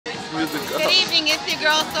Music up. Good evening, it's your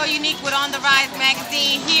girl So Unique with On The Rise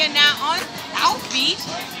magazine here now on South Beach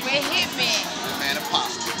with Hitman. Hitman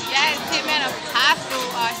Apostle. Yes, Hitman Apostle.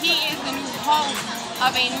 He is the new host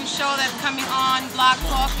of a new show that's coming on Blog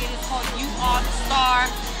Talk. It is called You Are The Star.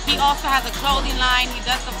 He also has a clothing line. He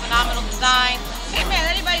does some phenomenal design. Hitman,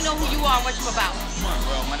 let anybody know who you are and what you're about.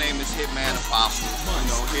 Well, my name is Hitman Apostle.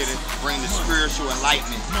 Here to bring the spiritual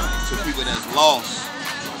enlightenment to people that's lost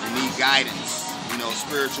and need guidance.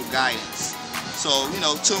 Spiritual guidance. So,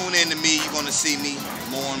 tune in to me. You're going to see me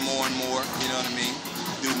more and more and more. You know what I mean?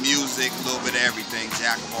 Do music, a little bit of everything,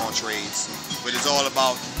 jack of all trades. But it's all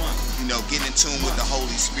about, getting in tune with the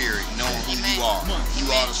Holy Spirit, knowing who you are. You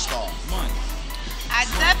are the star. I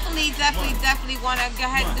definitely want to go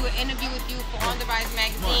ahead and do an interview with you for On The Rise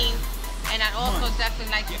magazine. And I'd also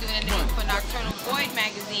definitely like to do an interview for Nocturnal Void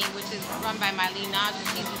magazine, which is run by Mylene Nadra.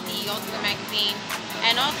 She's the CEO of the magazine.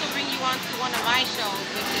 And also bring you on to one of my shows,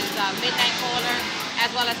 which is Midnight Caller, as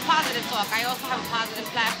well as Positive Talk. I also have a positive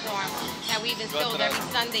platform that we've instilled every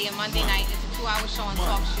Sunday and Monday night. It's a 2-hour show and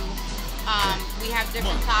talk show. We have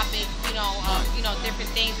different topics,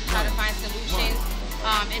 different things to try to find solutions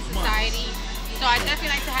in society. So I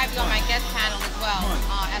definitely like to have you on my guest panel as well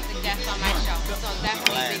as a guest on my show. So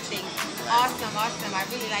definitely a big thing. Awesome. I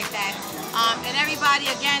really like that. And everybody,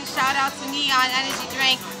 again, shout out to Neon Energy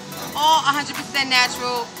Drink. All 100%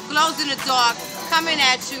 natural, glows in the dark, coming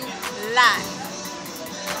at you live.